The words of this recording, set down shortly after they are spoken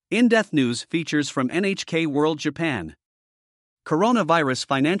In-depth news features from NHK World Japan. Coronavirus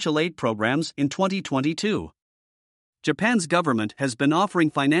financial aid programs in 2022. Japan's government has been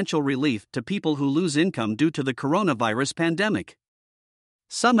offering financial relief to people who lose income due to the coronavirus pandemic.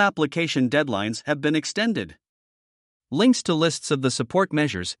 Some application deadlines have been extended. Links to lists of the support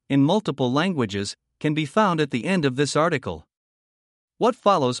measures, in multiple languages, can be found at the end of this article. What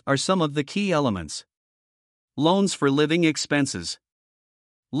follows are some of the key elements. Loans for living expenses.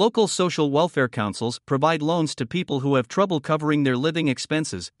 Local social welfare councils provide loans to people who have trouble covering their living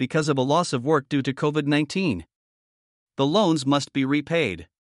expenses because of a loss of work due to COVID-19. The loans must be repaid.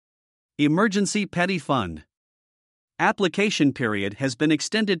 Emergency Petty Fund. Application period has been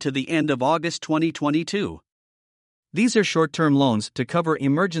extended to the end of August 2022. These are short-term loans to cover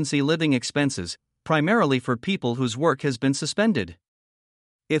emergency living expenses, primarily for people whose work has been suspended.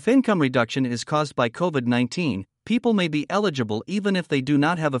 If income reduction is caused by COVID-19, people may be eligible even if they do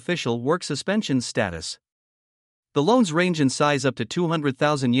not have official work suspension status. The loans range in size up to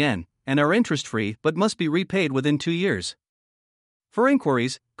 200,000 yen and are interest-free but must be repaid within 2 years. For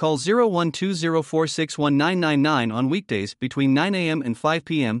inquiries, call 0120461999 on weekdays between 9 a.m. and 5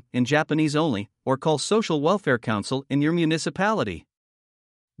 p.m. in Japanese only, or call Social Welfare Council in your municipality.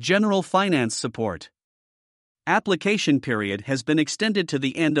 General Finance Support. Application period has been extended to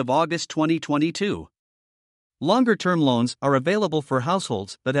the end of August 2022. Longer-term loans are available for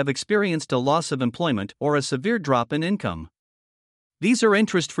households that have experienced a loss of employment or a severe drop in income. These are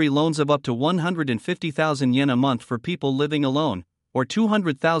interest-free loans of up to 150,000 yen a month for people living alone, or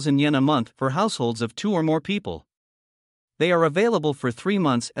 200,000 yen a month for households of 2 or more people. They are available for 3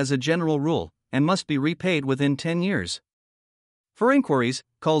 months as a general rule, and must be repaid within 10 years. For inquiries,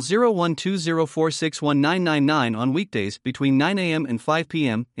 call 0120461999 on weekdays between 9 a.m. and 5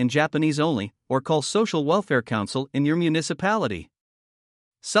 p.m. in Japanese only, or call Social Welfare Council in your municipality.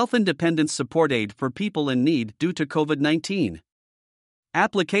 Self-Independence Support Aid for people in need due to COVID-19.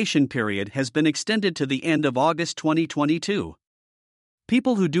 Application period has been extended to the end of August 2022.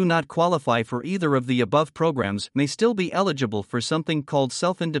 People who do not qualify for either of the above programs may still be eligible for something called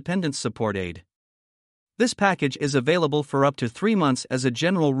Self-Independence Support Aid. This package is available for up to 3 months as a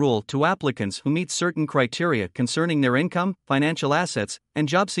general rule to applicants who meet certain criteria concerning their income, financial assets, and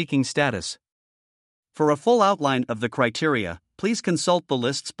job-seeking status. For a full outline of the criteria, please consult the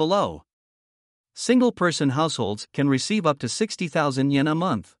lists below. Single-person households can receive up to 60,000 yen a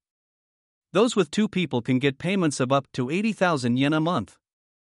month. Those with 2 people can get payments of up to 80,000 yen a month.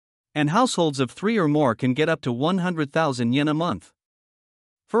 And households of 3 or more can get up to 100,000 yen a month.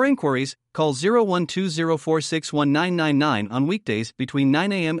 For inquiries, call 0120461999 on weekdays between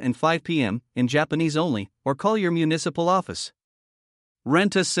 9 a.m. and 5 p.m. in Japanese only, or call your municipal office.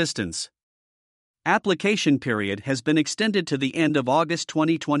 Rent assistance. Application period has been extended to the end of August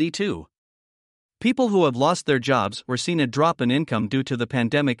 2022. People who have lost their jobs or seen a drop in income due to the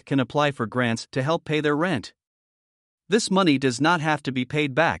pandemic can apply for grants to help pay their rent. This money does not have to be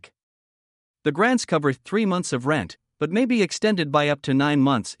paid back. The grants cover 3 months of rent, but may be extended by up to 9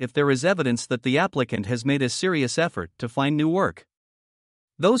 months if there is evidence that the applicant has made a serious effort to find new work.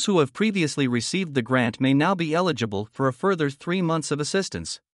 Those who have previously received the grant may now be eligible for a further 3 months of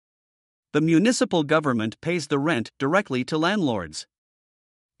assistance. The municipal government pays the rent directly to landlords.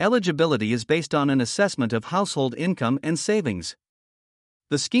 Eligibility is based on an assessment of household income and savings.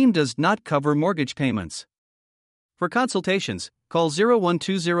 The scheme does not cover mortgage payments. For consultations, call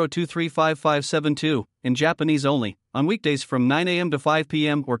 0120235572 in Japanese only, on weekdays from 9 a.m. to 5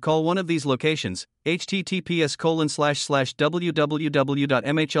 p.m. or call one of these locations,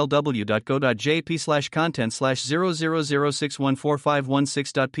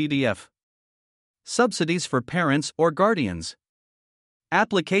 https://www.mhlw.go.jp/content/000614516.pdf. Subsidies for parents or guardians.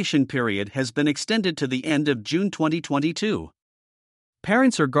 Application period has been extended to the end of June 2022.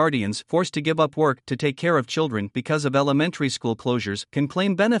 Parents or guardians forced to give up work to take care of children because of elementary school closures can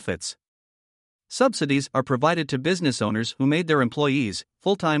claim benefits. Subsidies are provided to business owners who made their employees,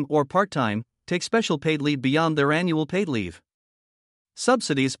 full-time or part-time, take special paid leave beyond their annual paid leave.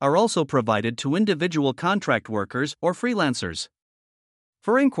 Subsidies are also provided to individual contract workers or freelancers.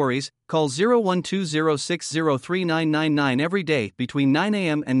 For inquiries, call 0120603999 every day between 9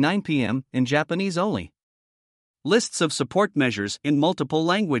 a.m. and 9 p.m. in Japanese only. Lists of support measures in multiple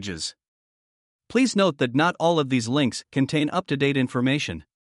languages. Please note that not all of these links contain up-to-date information.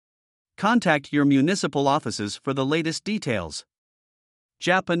 Contact your municipal offices for the latest details.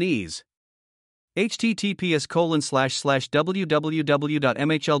 Japanese.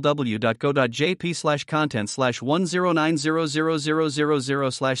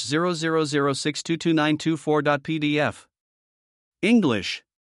 English.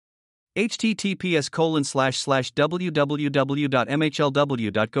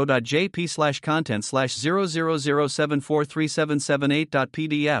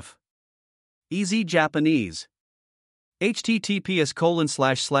 https://www.mhlw.content/000743778.pdf. Easy Japanese.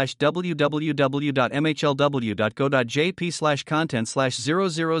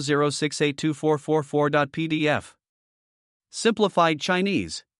 https://www.mhlw.content/000682444.pdf. Simplified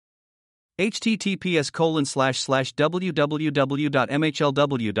Chinese.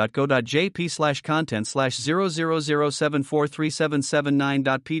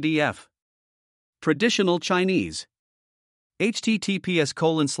 https://www.mhlw.content/000743779.pdf. Traditional Chinese.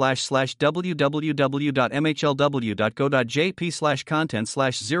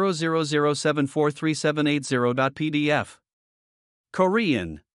 https://www.mhlw.content/000743780.pdf.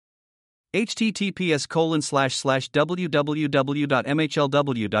 Korean.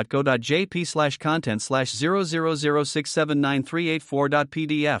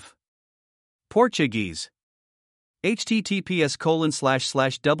 https://www.mhlw.content/000679384.pdf. Portuguese.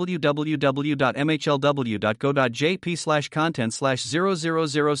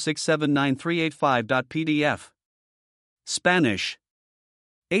 https://www.mhlw.content/000679385.pdf. Spanish.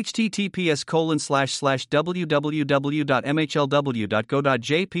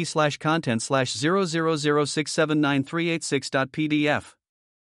 https://www.mhlw.content/000679386.pdf.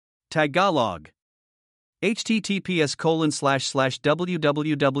 Tagalog.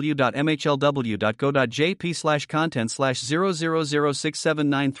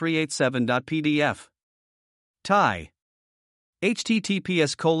 https://www.mhlw.content/000679387.pdf. Thai.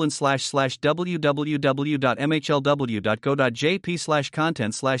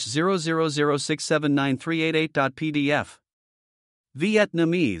 https://www.mhlw.content/000679388.pdf.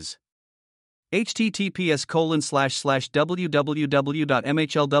 Vietnamese.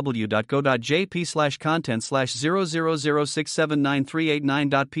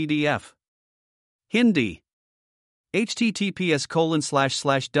 https://www.mhlw.content/000679389.pdf. Hindi.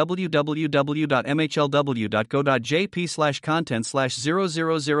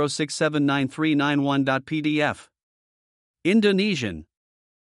 https://www.mhlw.content/000679391.pdf. Indonesian.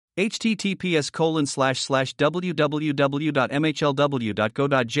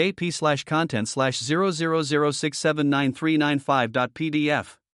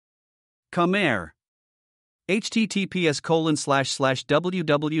 https://www.mhlw.content/000679395.pdf. Khmer.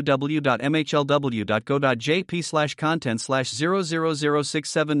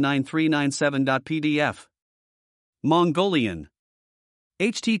 https://www.mhlw.content/000679397.pdf. Mongolian.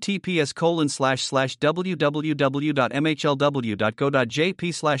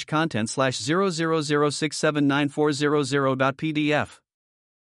 https://www.mhlw.content/000679400.pdf.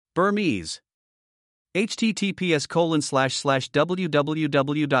 Burmese.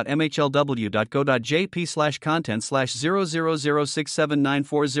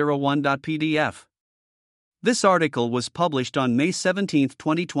 https://www.mhlw.content/000679401.pdf. This article was published on May 17,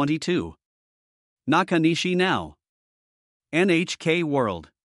 2022. Nakanishi Now. NHK World.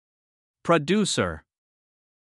 Producer.